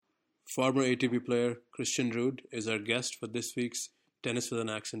Former ATP player Christian Ruud is our guest for this week's Tennis with an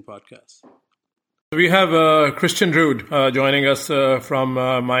Accent podcast. We have Christian Ruud joining us from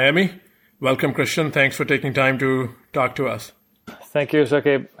Miami. Welcome, Christian. Thanks for taking time to talk to us. Thank you,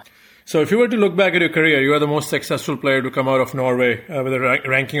 Shakib. So if you were to look back at your career, you are the most successful player to come out of Norway. With a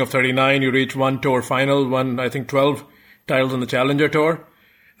ranking of 39, you reached one tour final, won, I think, 12 titles on the Challenger Tour.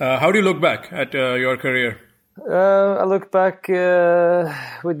 How do you look back at your career? I look back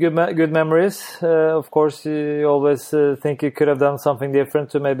with good memories. Of course, you always think you could have done something different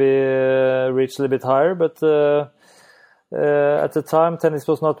to maybe reach a little bit higher. But at the time, tennis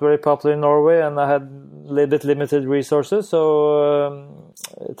was not very popular in Norway, and I had a little bit limited resources. So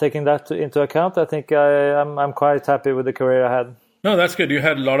taking that into account, I think I'm quite happy with the career I had. No, that's good. You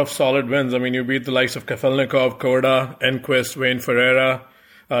had a lot of solid wins. I mean, you beat the likes of Kafelnikov, Korda, Enquist, Wayne Ferreira.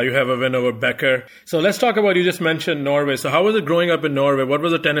 You have a win over Becker. So let's talk about, you just mentioned Norway. So how was it growing up in Norway? What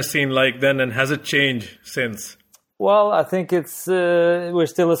was the tennis scene like then, and has it changed since? Well, I think it's we're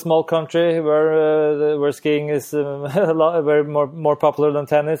still a small country where skiing is very more popular than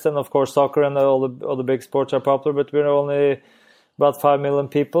tennis, and of course soccer and all the big sports are popular. But we're only about 5 million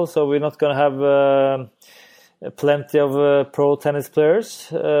people, so we're not going to have plenty of pro tennis players,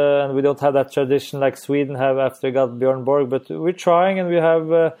 and we don't have that tradition like Sweden have after they got Björn Borg. But we're trying, and we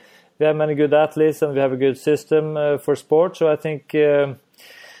have many good athletes, and we have a good system for sport. So I think we're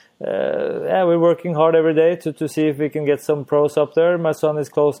working hard every day to see if we can get some pros up there. My son is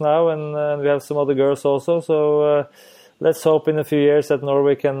close now, and we have some other girls also. So let's hope in a few years that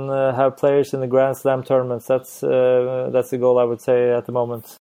Norway can have players in the Grand Slam tournaments. That's the goal, I would say, at the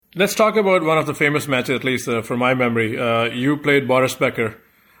moment. Let's talk about one of the famous matches, at least from my memory. You played Boris Becker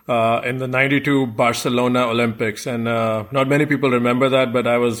in the 92 Barcelona Olympics. And not many people remember that, but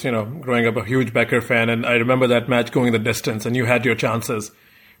I was, growing up a huge Becker fan. And I remember that match going the distance, and you had your chances.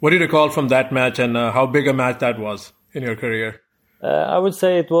 What do you recall from that match, and how big a match that was in your career? I would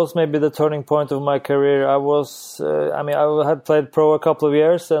say it was maybe the turning point of my career. I had played pro a couple of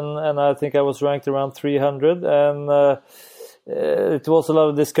years, and I think I was ranked around 300. And it was a lot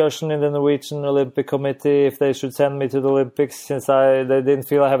of discussion in the Norwegian Olympic Committee if they should send me to the Olympics, since they didn't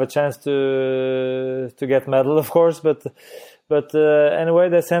feel I have a chance to get medal, of course. But anyway,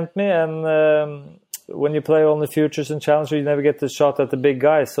 they sent me, and when you play only futures and challenger, you never get the shot at the big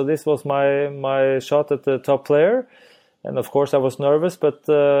guys. So this was my shot at the top player, and of course I was nervous, but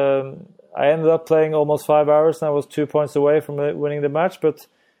I ended up playing almost 5 hours, and I was 2 points away from winning the match. But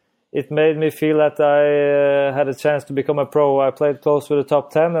it made me feel that I had a chance to become a pro. I played close to the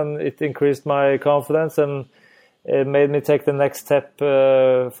top 10, and it increased my confidence, and it made me take the next step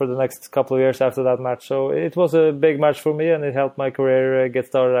for the next couple of years after that match. So it was a big match for me, and it helped my career get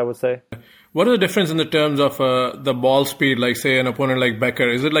started, I would say. What are the difference in the terms of the ball speed, like say an opponent like Becker?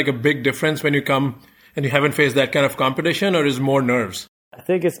 Is it like a big difference when you come and you haven't faced that kind of competition, or is it more nerves? I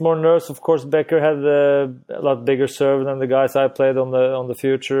think it's more nerves. Of course, Becker had a lot bigger serve than the guys I played on the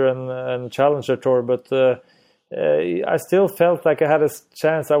Future and Challenger Tour. But I still felt like I had a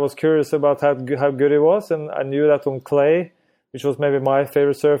chance. I was curious about how good he was, and I knew that on clay, which was maybe my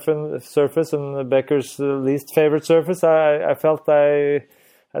favorite surface and Becker's least favorite surface, I felt I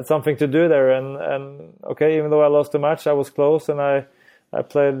had something to do there. And okay, even though I lost the match, I was close, and I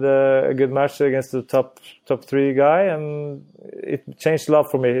played a good match against the top 3 guy, and it changed a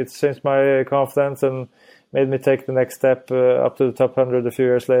lot for me. It changed my confidence and made me take the next step up to the top 100 a few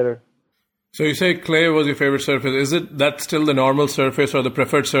years later. So you say clay was your favorite surface. Is it that still the normal surface or the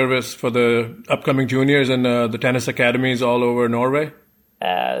preferred surface for the upcoming juniors and the tennis academies all over Norway?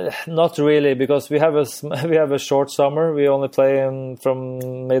 Not really, because we have a short summer. We only play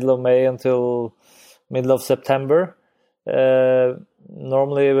from middle of May until middle of September.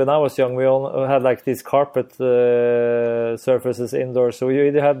 Normally, when I was young, we all had like these carpet surfaces indoors. So you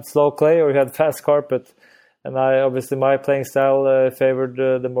either had slow clay or you had fast carpet. And my playing style favored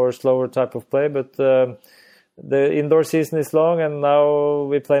the more slower type of play. But the indoor season is long, and now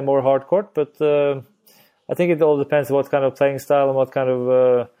we play more hard court. But I think it all depends on what kind of playing style and what kind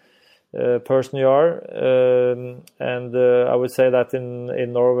of person you are. And I would say that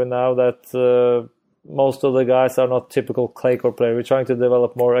in Norway now that most of the guys are not typical clay court players. We're trying to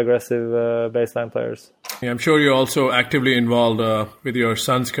develop more aggressive baseline players. I'm sure you're also actively involved with your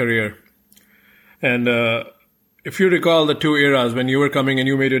son's career. And if you recall the 2 eras when you were coming and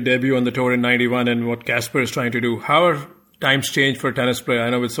you made your debut on the tour in 91 and what Casper is trying to do, how are times changed for a tennis player? I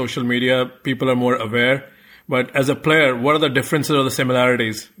know with social media, people are more aware. But as a player, what are the differences or the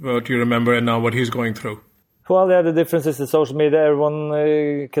similarities, what you remember and now what he's going through? Well, yeah, the differences in social media.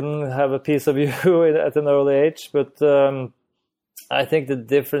 Everyone can have a piece of you at an early age, but I think the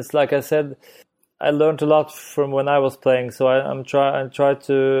difference, like I said, I learned a lot from when I was playing, so I try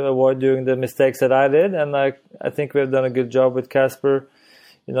to avoid doing the mistakes that I did, and I think we've done a good job with Casper.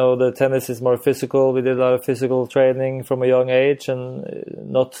 The tennis is more physical. We did a lot of physical training from a young age, and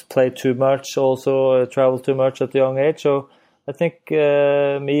not play too much, also travel too much at a young age. So I think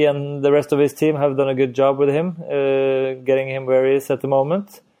me and the rest of his team have done a good job with him, getting him where he is at the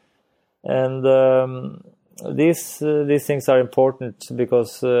moment. And these things are important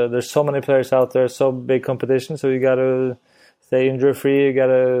because there's so many players out there, so big competition. So you got to stay injury free. You got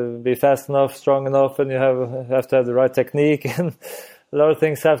to be fast enough, strong enough, and you have to have the right technique. And a lot of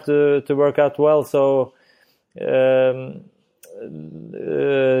things have to work out well. So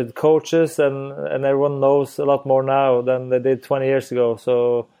coaches and everyone knows a lot more now than they did 20 years ago.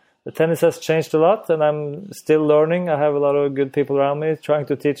 So the tennis has changed a lot, and I'm still learning. I have a lot of good people around me trying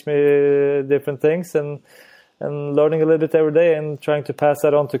to teach me different things, and learning a little bit every day and trying to pass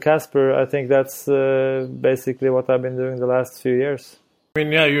that on to Casper. I think that's basically what I've been doing the last few years. I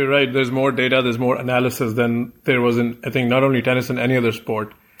mean, yeah, you're right. There's more data, there's more analysis than there was in, I think, not only tennis and any other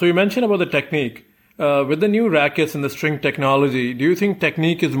sport. So you mentioned about the technique. With the new rackets and the string technology, do you think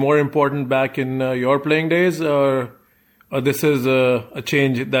technique is more important back in your playing days, or this is a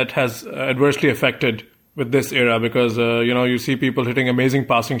change that has adversely affected with this era? Because, you see people hitting amazing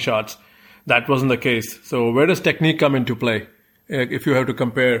passing shots. That wasn't the case. So where does technique come into play if you have to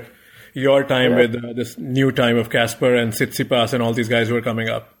compare your time with this new time of Casper and Tsitsipas and all these guys who are coming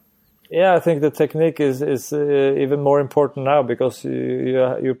up? Yeah, I think the technique is even more important now because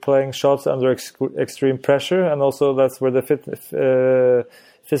you're playing shots under extreme pressure, and also that's where the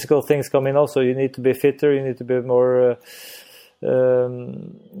physical things come in. Also, you need to be fitter, you need to be more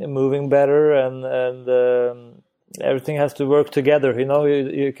moving better, and everything has to work together.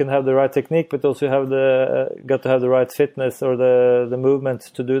 You can have the right technique, but also you have got to have the right fitness or the movement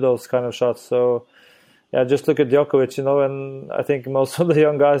to do those kind of shots. So yeah, just look at Djokovic, and I think most of the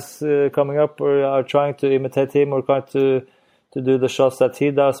young guys coming up are trying to imitate him or trying to do the shots that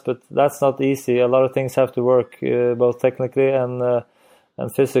he does, but that's not easy. A lot of things have to work, both technically and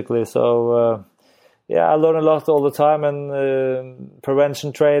physically. So yeah, I learn a lot all the time, and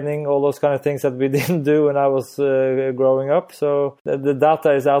prevention training, all those kind of things that we didn't do when I was growing up. So the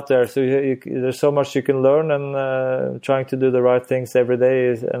data is out there, so there's so much you can learn, and trying to do the right things every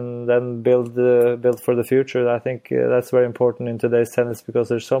day and then build for the future. I think that's very important in today's tennis because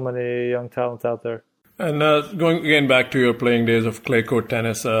there's so many young talent out there. And going again back to your playing days of clay court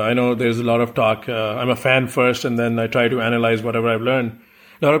tennis, I know there's a lot of talk. I'm a fan first, and then I try to analyze whatever I've learned.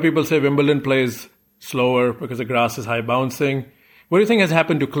 A lot of people say Wimbledon plays slower because the grass is high bouncing. What do you think has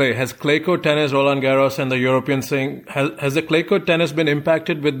happened to clay? Has clay court tennis, Roland Garros and the European thing, has the clay court tennis been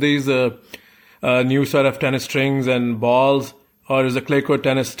impacted with these new sort of tennis strings and balls, or is the clay court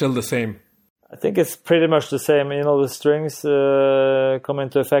tennis still the same? I think it's pretty much the same. The strings come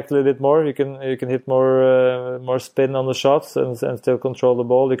into effect a little bit more. You can hit more spin on the shots and still control the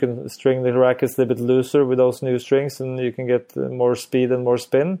ball. You can string the rackets a little bit looser with those new strings, and you can get more speed and more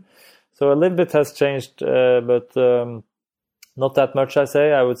spin. So a little bit has changed, but not that much.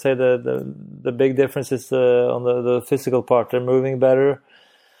 I would say the big difference is on the physical part. They're moving better,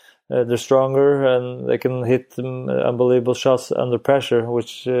 they're stronger, and they can hit unbelievable shots under pressure,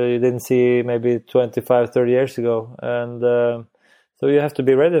 which you didn't see maybe 25, 30 years ago. And so you have to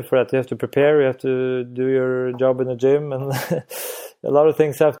be ready for that. You have to prepare. You have to do your job in the gym, and a lot of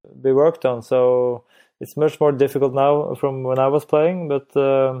things have to be worked on. So it's much more difficult now from when I was playing, but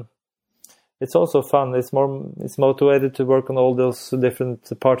it's also fun. It's motivated to work on all those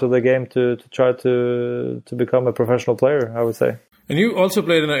different parts of the game to try to become a professional player, I would say. And you also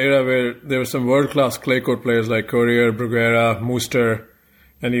played in an era where there were some world-class clay court players like Courier, Bruguera, Muster,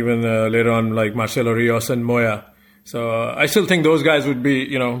 and even later on like Marcelo Rios and Moya. So I still think those guys would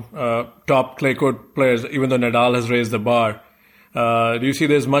be, top clay court players, even though Nadal has raised the bar. Do you see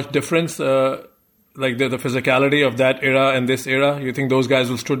there's much difference, like the physicality of that era and this era? You think those guys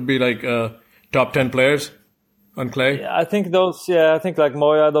will still be like top 10 players on clay? Yeah, I think like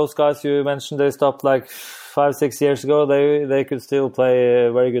Moya, those guys you mentioned, they stopped like 5-6 years ago. They could still play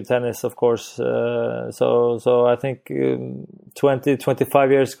very good tennis, of course. So I think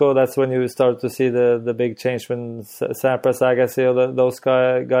 20-25 years ago, that's when you start to see the big change when Sampras, Agassi, those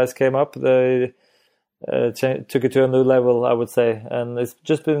guys came up. They took it to a new level, I would say, and it's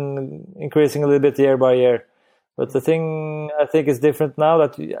just been increasing a little bit year by year. But the thing I think is different now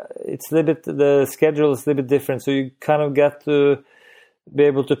that it's a little bit, the schedule is a little bit different. So you kind of get to be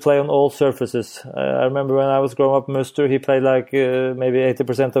able to play on all surfaces. I remember when I was growing up, Muster, he played like maybe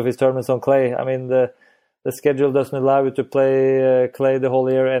 80% of his tournaments on clay. I mean, the the schedule doesn't allow you to play clay the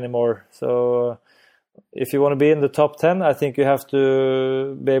whole year anymore. So if you want to be in the top 10, I think you have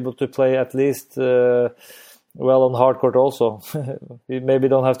to be able to play at least well on hard court also. You maybe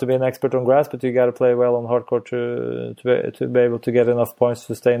don't have to be an expert on grass, but you got to play well on hard court to be able to get enough points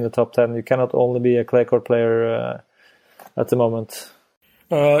to stay in the top 10. You cannot only be a clay court player at the moment.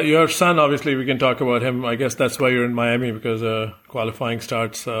 Your son, obviously, we can talk about him. I guess that's why you're in Miami, because qualifying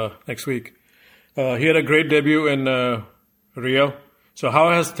starts next week. He had a great debut in Rio. So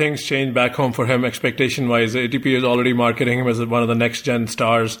how has things changed back home for him, expectation-wise? The ATP is already marketing him as one of the next-gen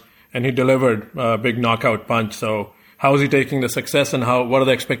stars, and he delivered a big knockout punch. So how is he taking the success, and what are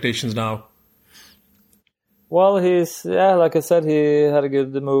the expectations now? Well, like I said, he had a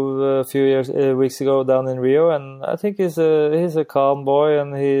good move a few weeks ago down in Rio, and I think he's a calm boy,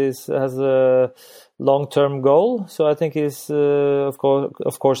 and has a long-term goal. So I think he's of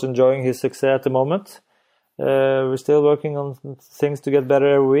course enjoying his success at the moment. We're still working on things to get better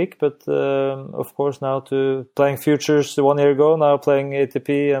every week, but of course now to playing futures 1 year ago, now playing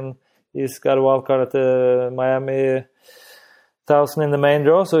ATP, and he's got a wild card at the Miami 1000 in the main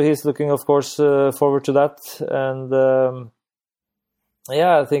draw, so he's looking, of course, forward to that. And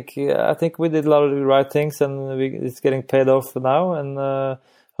I think we did a lot of the right things, and it's getting paid off now, and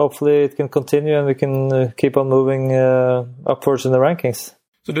hopefully it can continue, and we can keep on moving upwards in the rankings.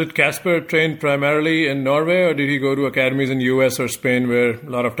 So did Casper train primarily in Norway, or did he go to academies in US or Spain where a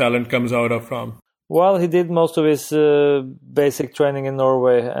lot of talent comes out of from? Well, he did most of his basic training in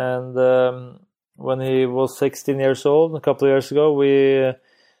Norway, and when he was 16 years old, a couple of years ago,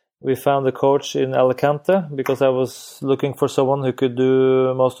 we found a coach in Alicante, because I was looking for someone who could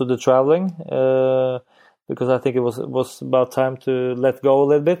do most of the traveling, because I think it was about time to let go a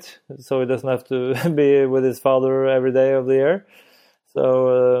little bit, so he doesn't have to be with his father every day of the year.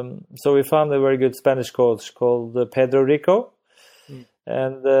 So we found a very good Spanish coach called Pedro Rico.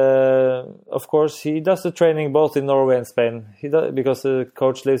 And of course, he does the training both in Norway and Spain. He does, because the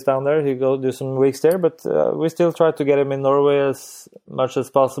coach lives down there. He go do some weeks there, but we still try to get him in Norway as much as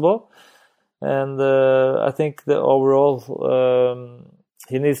possible. And I think the overall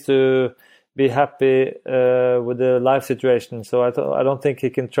he needs to be happy with the life situation. So I don't think he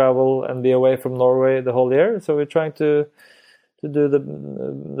can travel and be away from Norway the whole year. So we're trying to do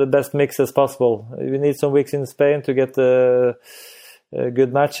the best mix as possible. We need some weeks in Spain to get the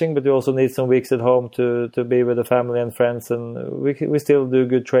good matching, but we also need some weeks at home to be with the family and friends, and we still do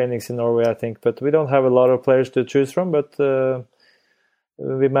good trainings in Norway, I think, but we don't have a lot of players to choose from, but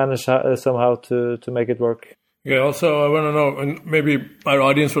we manage somehow to make it work. Yeah, also I want to know, and maybe our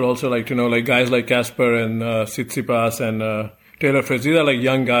audience would also like to know, like guys like Casper and Tsitsipas and Taylor Fritz, these are like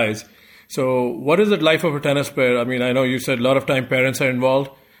young guys. So what is the life of a tennis player? I mean, I know you said a lot of time parents are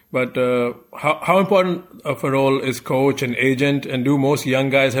involved, but how important of a role is coach and agent? And do most young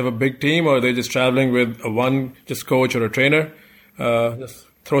guys have a big team, or are they just traveling with one just coach or a trainer? Just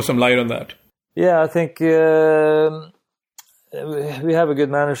throw some light on that. Yeah, I think we have a good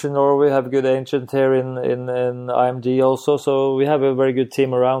manager in Norway. We have a good agent here in IMG also. So we have a very good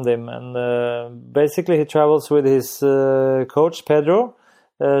team around him. And basically he travels with his coach, Pedro.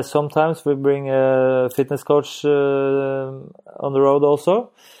 Sometimes we bring a fitness coach on the road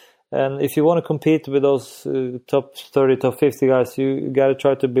also. And if you want to compete with those top 30, top 50 guys, you got to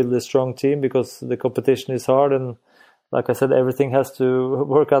try to build a strong team, because the competition is hard. And like I said, everything has to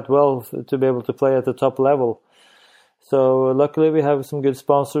work out well to be able to play at the top level. So luckily we have some good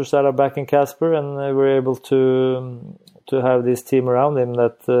sponsors that are backing Casper, and we're able to have this team around him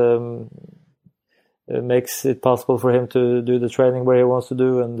that makes it possible for him to do the training where he wants to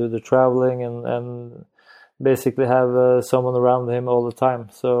do, and do the traveling, and basically have someone around him all the time.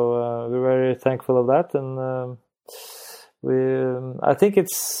 So we're very thankful of that, and I think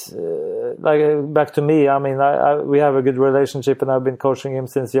it's like back to me. I mean, we have a good relationship, and I've been coaching him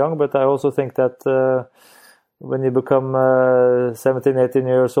since young. But I also think that when you become 17, 18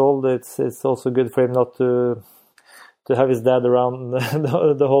 years old, it's also good for him not to have his dad around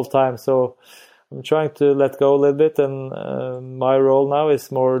the whole time. So I'm trying to let go a little bit, and my role now is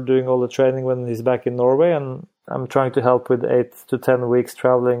more doing all the training when he's back in Norway, and I'm trying to help with 8 to 10 weeks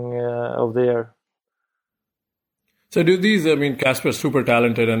traveling of the year. So do these, I mean, Casper's super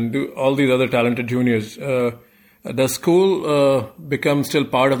talented, and do all these other talented juniors, does school become still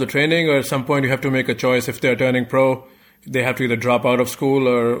part of the training, or at some point you have to make a choice? If they're turning pro, they have to either drop out of school,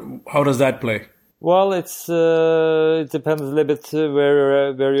 or how does that play? Well, it depends a little bit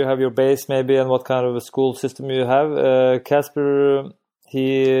where you have your base maybe, and what kind of a school system you have. Casper,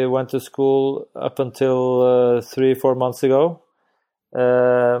 he went to school up until 3-4 months ago.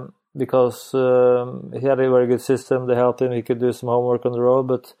 because he had a very good system. They helped him. He could do some homework on the road,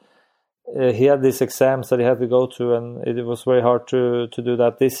 but he had these exams that he had to go to, and it was very hard to do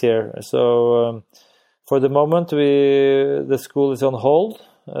that this year. So for the moment, the school is on hold,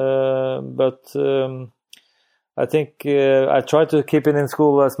 but I think I try to keep him in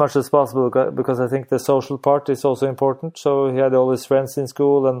school as much as possible because I think the social part is also important. So he had all his friends in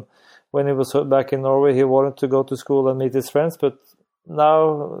school, and when he was back in Norway, he wanted to go to school and meet his friends. But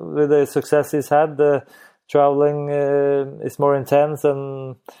now, with the success he's had, the traveling is more intense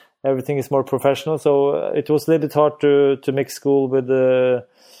and everything is more professional. So it was a little bit hard to mix school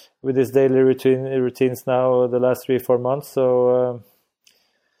with his daily routines now the last 3-4 months. So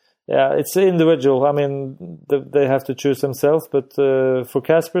yeah, it's individual. I mean, they have to choose themselves. But for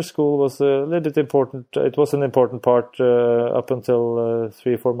Casper, school was a little bit important. It was an important part up until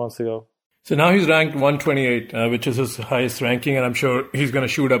 3-4 months ago. So now he's ranked 128, which is his highest ranking, and I'm sure he's going to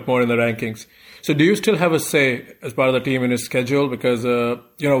shoot up more in the rankings. So do you still have a say as part of the team in his schedule? Because,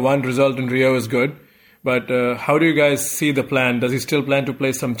 one result in Rio is good, but how do you guys see the plan? Does he still plan to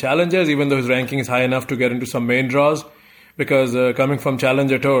play some challengers, even though his ranking is high enough to get into some main draws? Because coming from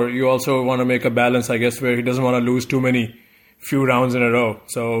Challenger Tour, you also want to make a balance, I guess, where he doesn't want to lose too many few rounds in a row.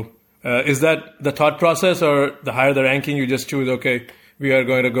 So is that the thought process, or the higher the ranking, you just choose, okay, we are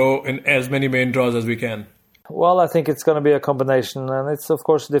going to go in as many main draws as we can? Well, I think it's going to be a combination, and it's of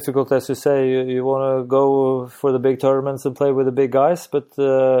course difficult, as you say. You want to go for the big tournaments and play with the big guys, but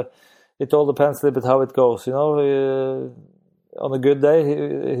it all depends a little bit how it goes. On a good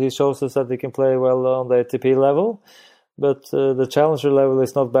day, he shows us that he can play well on the ATP level, but the challenger level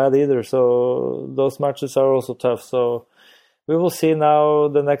is not bad either. So those matches are also tough. So we will see now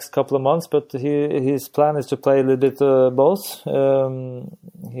the next couple of months, but his plan is to play a little bit both.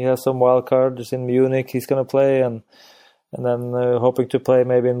 He has some wild cards in Munich he's going to play, and then hoping to play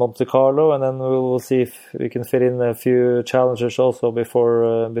maybe in Monte Carlo, and then we'll see if we can fit in a few challengers also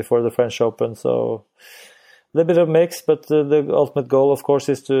before the French Open. So a little bit of mix, but the ultimate goal, of course,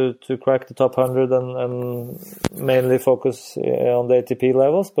 is to crack the top 100 and mainly focus on the ATP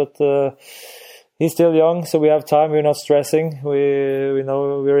levels. But he's still young, so we have time. We're not stressing. We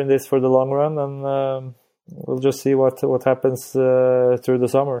know we're in this for the long run, and we'll just see what happens through the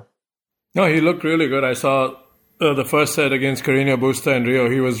summer. No, he looked really good. I saw the first set against Carreño Busta in Rio.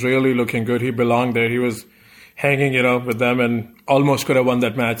 He was really looking good. He belonged there. He was hanging, with them, and almost could have won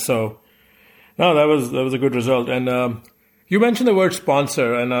that match. So, no, that was a good result. And you mentioned the word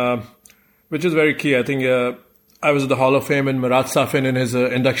sponsor, and which is very key. I think I was at the Hall of Fame, and Marat Safin in his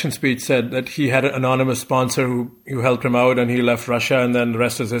induction speech said that he had an anonymous sponsor who helped him out, and he left Russia, and then the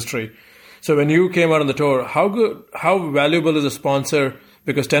rest is history. So when you came out on the tour, how valuable is a sponsor?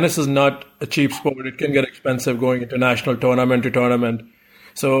 Because tennis is not a cheap sport. It can get expensive going international tournament to tournament.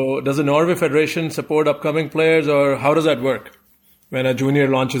 So does the Norway Federation support upcoming players, or how does that work when a junior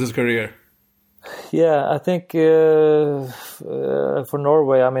launches his career? Yeah, I think for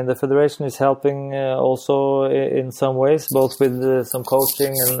Norway, I mean, the federation is helping also in some ways, both with some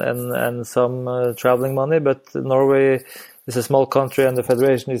coaching and some traveling money. But Norway is a small country, and the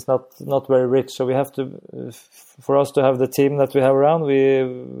federation is not very rich. So we have to, for us to have the team that we have around,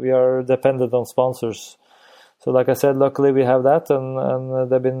 we are dependent on sponsors. So like I said, luckily we have that,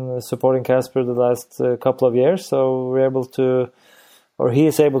 and they've been supporting Casper the last couple of years. So we're able to, or he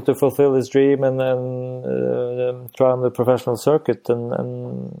is able to fulfill his dream and try on the professional circuit,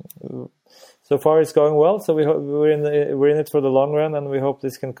 and so far it's going well. So we're in it for the long run, and we hope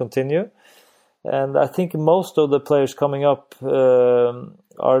this can continue. And I think most of the players coming up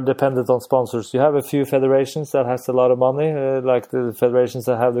are dependent on sponsors. You have a few federations that has a lot of money, like the federations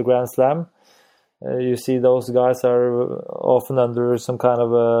that have the Grand Slam. You see those guys are often under some kind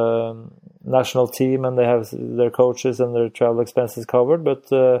of a national team, and they have their coaches and their travel expenses covered. But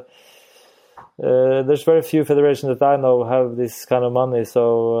there's very few federations that I know have this kind of money.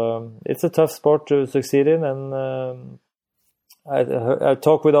 So it's a tough sport to succeed in. And I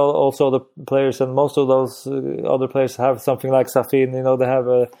talk with also the players, and most of those other players have something like Safin. They have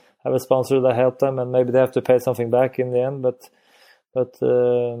a sponsor that help them, and maybe they have to pay something back in the end. But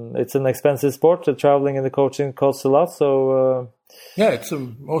it's an expensive sport. The traveling and the coaching costs a lot. So yeah, it's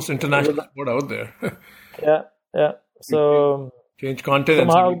the most international sport out there. yeah. So change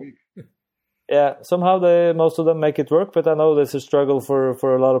continents every week. Yeah, somehow most of them make it work. But I know there's a struggle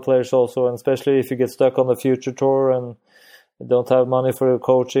for a lot of players also, and especially if you get stuck on the future tour and don't have money for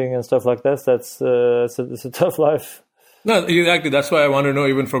coaching and stuff like that. It's a tough life. No, exactly. That's why I want to know,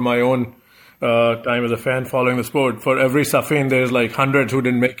 even from my own time as a fan following the sport, for every Safin, there's like hundreds who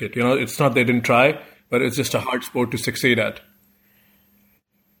didn't make it. It's not they didn't try, but it's just a hard sport to succeed at.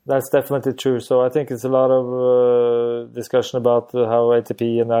 That's definitely true. So I think it's a lot of discussion about how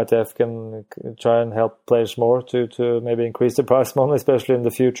ATP and ITF can try and help players more to maybe increase the prize money, especially in the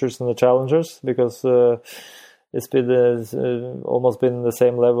futures and the challengers, because it's been almost been the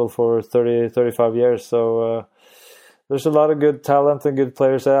same level for 35 years. So there's a lot of good talent and good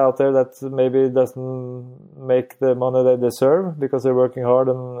players out there that maybe doesn't make the money they deserve because they're working hard.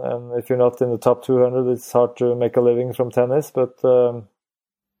 And if you're not in the top 200, it's hard to make a living from tennis. But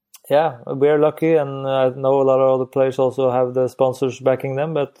yeah, we are lucky, and I know a lot of other players also have the sponsors backing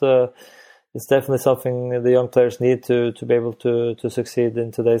them, but it's definitely something the young players need to be able to succeed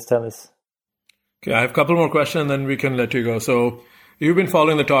in today's tennis. Okay, I have a couple more questions, and then we can let you go. So you've been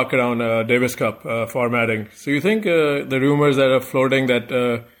following the talk around Davis Cup formatting. So you think the rumors that are floating that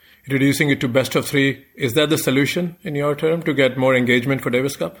reducing it to best of three, is that the solution in your term to get more engagement for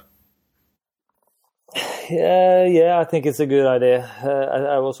Davis Cup? Yeah, I think it's a good idea.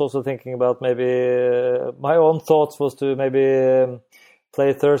 I was also thinking about maybe my own thoughts was to maybe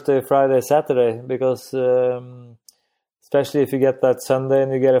play Thursday, Friday, Saturday, because especially if you get that Sunday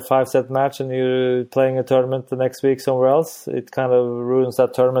and you get a 5-set match and you're playing a tournament the next week somewhere else, it kind of ruins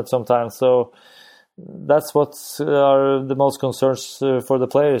that tournament sometimes. So that's what are the most concerns for the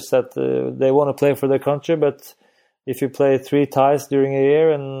players, that they want to play for their country, but if you play 3 ties during a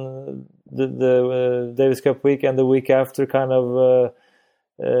year and the Davis Cup week and the week after kind of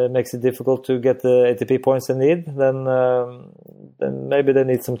makes it difficult to get the ATP points they need, then maybe they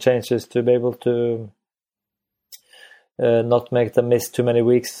need some changes to be able to not make them miss too many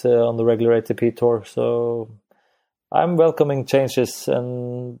weeks on the regular ATP tour. So I'm welcoming changes,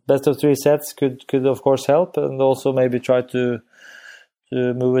 and best of 3 sets could of course help, and also maybe try to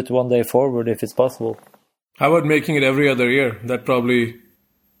move it one day forward if it's possible. How about making it every other year? That probably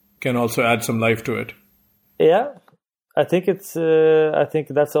can also add some life to it. Yeah, I think I think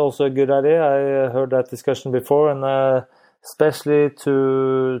that's also a good idea. I heard that discussion before, and especially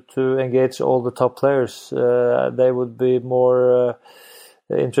to engage all the top players, they would be more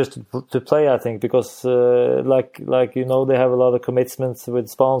interested to play, I think, because like they have a lot of commitments with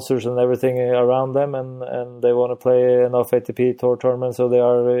sponsors and everything around them, and they want to play enough ATP Tour tournaments so they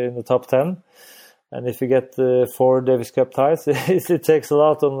are in the top 10. And if you get 4 Davis Cup ties, it takes a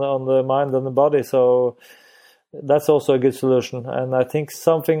lot on the mind and the body. So that's also a good solution. And I think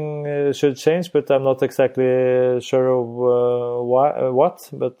something should change, but I'm not exactly sure of what.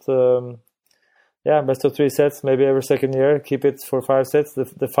 But yeah, best of 3 sets, maybe every second year. Keep it for 5 sets.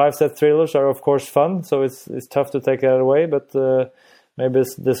 The 5-set thrillers are of course fun, so it's tough to take that away. But maybe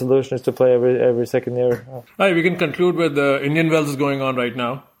the solution is to play every second year. All right, we can conclude with the Indian Wells is going on right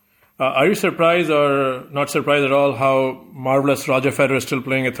now. Are you surprised or not surprised at all how marvelous Roger Federer is still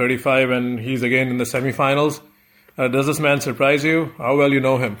playing at 35 and he's again in the semifinals? Does this man surprise you? How well you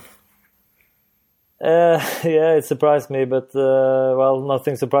know him? Yeah, it surprised me, but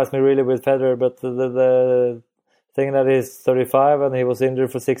nothing surprised me really with Federer. But the thing that he's 35 and he was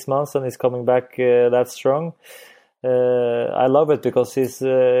injured for 6 months and he's coming back that strong, I love it because he's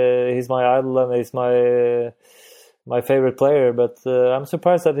my idol and he's my favorite player, but I'm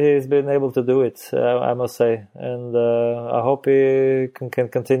surprised that he's been able to do it, I must say. And I hope he can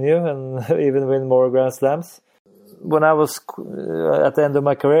continue and even win more Grand Slams. When I was at the end of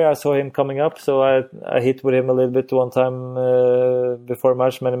my career, I saw him coming up, so I hit with him a little bit one time before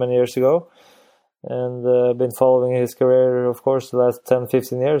match many years ago. And been following his career, of course, the last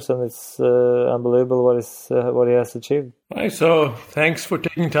 10-15 years, and it's unbelievable what he has achieved. All right, so thanks for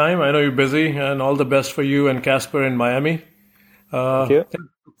taking time. I know you're busy, and all the best for you and Casper in Miami. Thank you.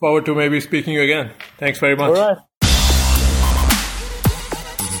 Look forward to maybe speaking to you again. Thanks very much. All right.